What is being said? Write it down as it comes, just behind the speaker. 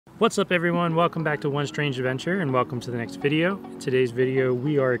What's up everyone, welcome back to One Strange Adventure and welcome to the next video. In today's video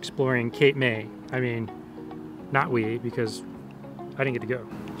we are exploring Cape May. I mean, not we, because I didn't get to go.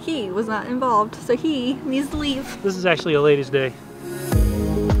 He was not involved, so he needs to leave. This is actually a ladies' day.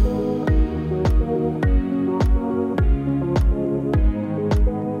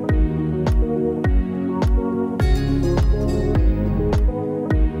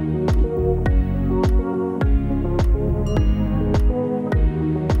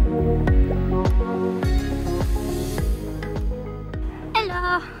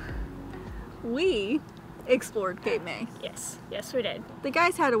 We explored Cape May. Yes, we did. The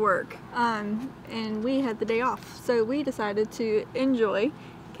guys had to work, and we had the day off, so we decided to enjoy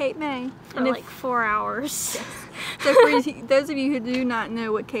Cape May For like 4 hours. Yes. So for those of you who do not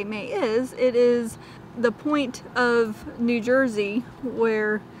know what Cape May is, it is the point of New Jersey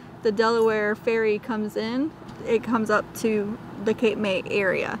where the Delaware ferry comes in. It comes up to the Cape May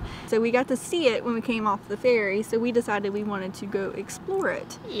area. So we got to see it when we came off the ferry, so we decided we wanted to go explore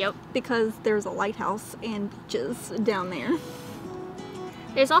it. Yep. Because there's a lighthouse and beaches down there.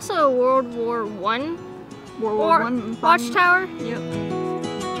 There's also a World War I watchtower. Yep.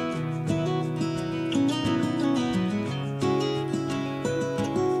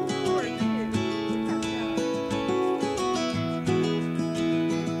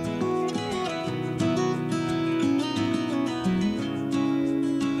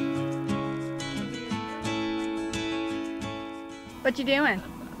 What you doing?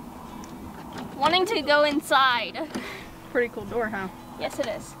 Wanting to go inside. Pretty cool door, huh? Yes, it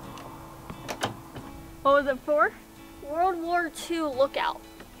is. What was it for? World War II lookout.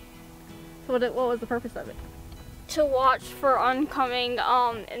 So what was the purpose of it? To watch for oncoming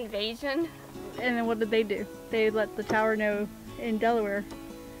invasion. And then what did they do? They let the tower know in Delaware.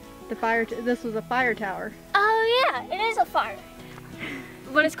 This was a fire tower. Oh yeah, it is a fire.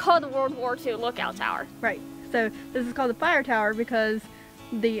 But it's called the World War II lookout tower. Right. So this is called the fire tower because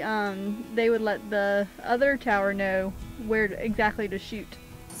they would let the other tower know where exactly to shoot.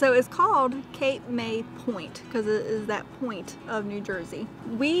 So it's called Cape May Point because it is that point of New Jersey.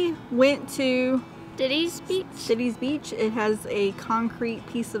 We went to Diddy's Beach. Diddy's Beach. It has a concrete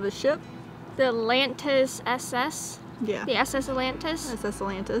piece of a ship. The Atlantis SS. Yeah. The SS Atlantis. SS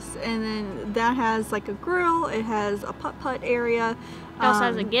Atlantis. And then that has like a grill. It has a putt-putt area. It also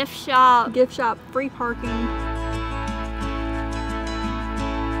has a gift shop. Gift shop, free parking.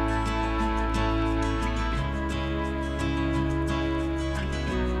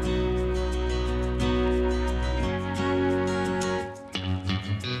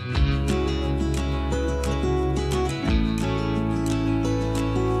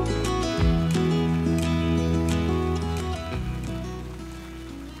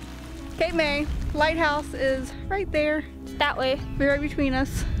 Cape May lighthouse is right there. That way. Be right between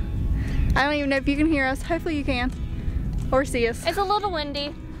us. I don't even know if you can hear us. Hopefully you can. Or see us. It's a little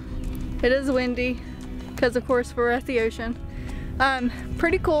windy. It is windy because of course we're at the ocean.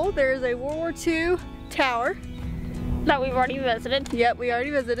 Pretty cool. There is a World War II tower. That we've already visited. Yep, we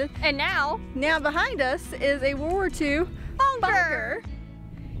already visited. And now behind us is a World War II bunker.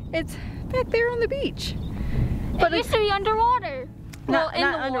 It's back there on the beach. But it used to be underwater. Well,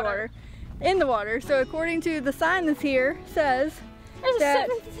 not underwater. In the water. So according to the sign that's here, says that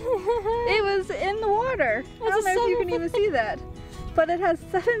it was in the water. I don't know if you can even see that. But it has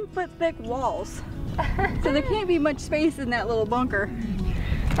 7-foot thick walls. So there can't be much space in that little bunker.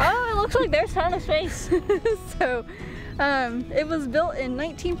 Oh, it looks like there's a ton of space. So it was built in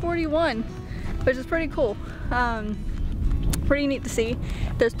 1941, which is pretty cool. Pretty neat to see.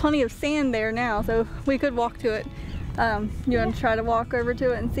 There's plenty of sand there now, so we could walk to it. You want to try to walk over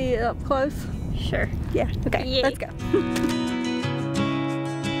to it and see it up close? Sure. Yeah, okay, Yay. Let's go.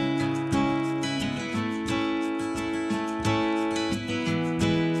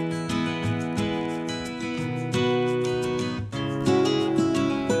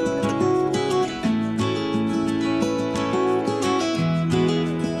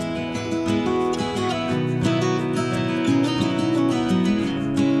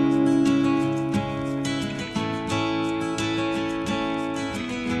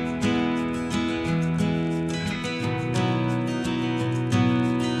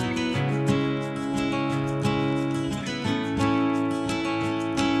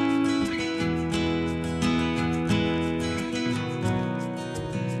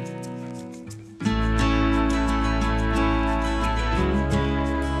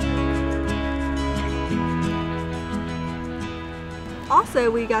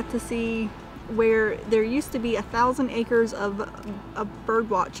 Also, we got to see where there used to be 1,000 acres of a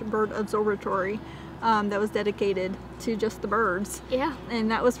bird observatory that was dedicated to just the birds. Yeah. And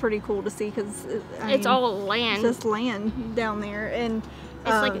that was pretty cool to see because It's all land. It's just land down there, and it's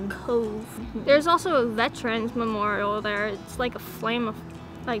like a cove. There's also a veterans memorial there. It's like a flame of,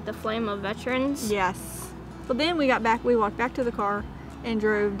 like the flame of veterans. Yes. But then we walked back to the car and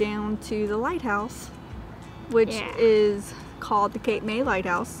drove down to the lighthouse, which is called the Cape May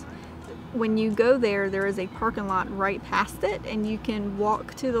Lighthouse. When you go there, there is a parking lot right past it, and you can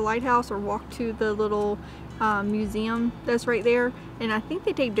walk to the lighthouse or walk to the little museum that's right there. And I think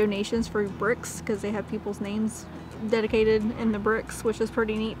they take donations for bricks because they have people's names dedicated in the bricks, which is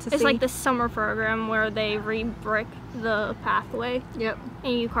pretty neat to see. It's like the summer program where they re-brick the pathway. Yep.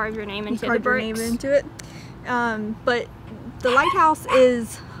 And you carve your name into the bricks. Your name into it. But the lighthouse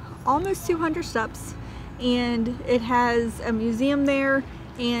is almost 200 steps, and it has a museum there,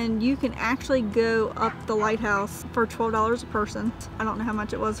 and you can actually go up the lighthouse for $12 a person. I don't know how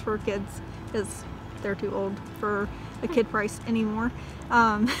much it was for kids because they're too old for a kid price anymore.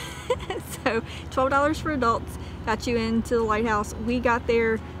 So $12 for adults got you into the lighthouse. We got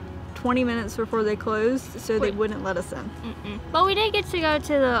there 20 minutes before they closed, so they wouldn't let us in. But we did get to go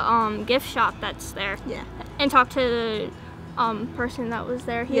to the gift shop that's there. Yeah. And talk to the person that was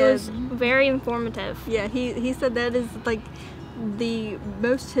there. He was very informative. Yeah, he said that is like the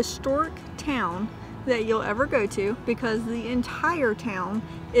most historic town that you'll ever go to, because the entire town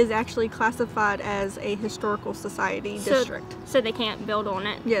is actually classified as a historical society district. So they can't build on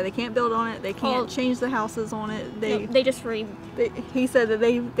it. Yeah, they can't build on it. They can't change the houses on it. They just he said that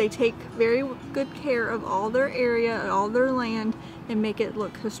they take very good care of all their area, all their land, and make it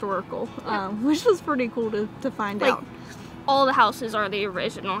look historical, which was pretty cool to find out. All the houses are the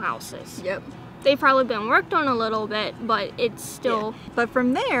original houses. Yep. They've probably been worked on a little bit, but it's still... Yeah. But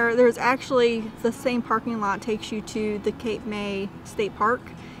from there, there's actually the same parking lot takes you to the Cape May State Park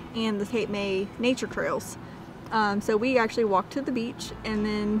and the Cape May Nature Trails. So we actually walked to the beach, and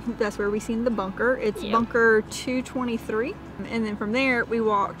then that's where we seen the bunker. It's bunker 223. And then from there, we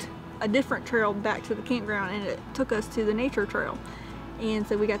walked a different trail back to the campground, and it took us to the nature trail. And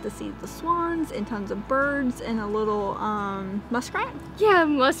so we got to see the swans and tons of birds and a little muskrat. Yeah,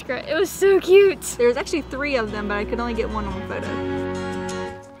 muskrat. It was so cute. There's actually 3 of them, but I could only get one on photo.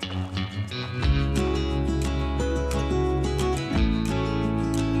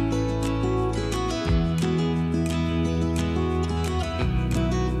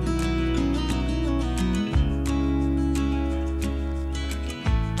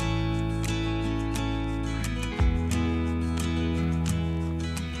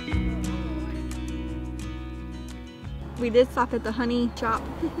 We did stop at the honey shop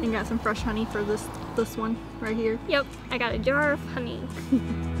and got some fresh honey for this one right here. Yep, I got a jar of honey.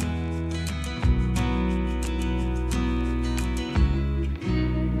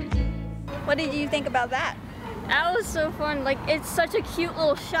 What did you think about that? That was so fun. Like, it's such a cute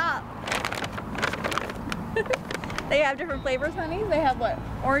little shop. They have different flavors honey. They have what?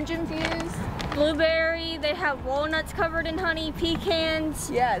 Orange infused, blueberry, they have walnuts covered in honey, pecans,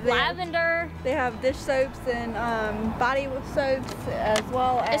 lavender. They have dish soaps and body soaps, as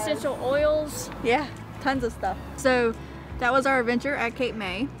well as essential oils. Yeah, tons of stuff. So that was our adventure at Cape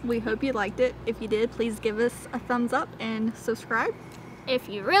May. We hope you liked it. If you did, please give us a thumbs up and subscribe. If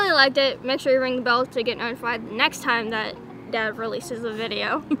you really liked it, make sure you ring the bell to get notified the next time that Dad releases a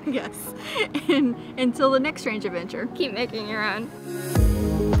video. Yes. And until the next strange adventure, keep making your own.